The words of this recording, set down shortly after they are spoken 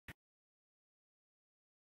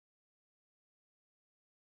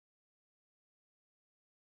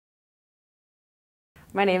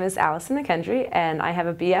My name is Allie McKendry, and I have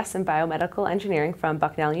a BS in Biomedical Engineering from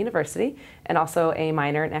Bucknell University and also a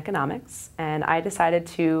minor in economics. And I decided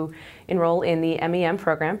to enroll in the M.E.M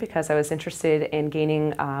program because I was interested in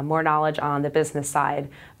gaining more knowledge on the business side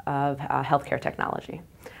of healthcare technology.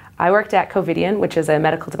 I worked at Covidien, which is a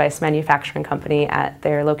medical device manufacturing company at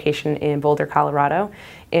their location in Boulder, Colorado,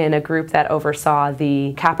 in a group that oversaw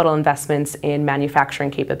the capital investments in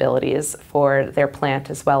manufacturing capabilities for their plant,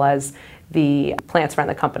 as well as the plants around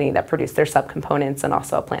the company that produce their subcomponents, and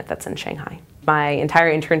also a plant that's in Shanghai. My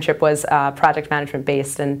entire internship was project management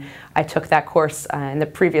based, and I took that course in the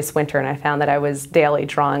previous winter, and I found that I was daily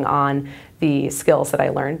drawing on the skills that I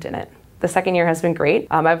learned in it. The second year has been great.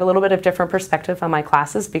 I have a little bit of different perspective on my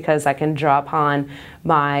classes because I can draw upon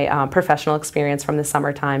my professional experience from the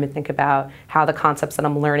summertime and think about how the concepts that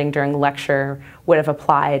I'm learning during lecture would have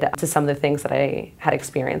applied to some of the things that I had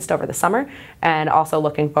experienced over the summer. And also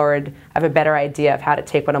looking forward, I have a better idea of how to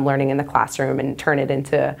take what I'm learning in the classroom and turn it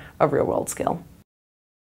into a real-world skill.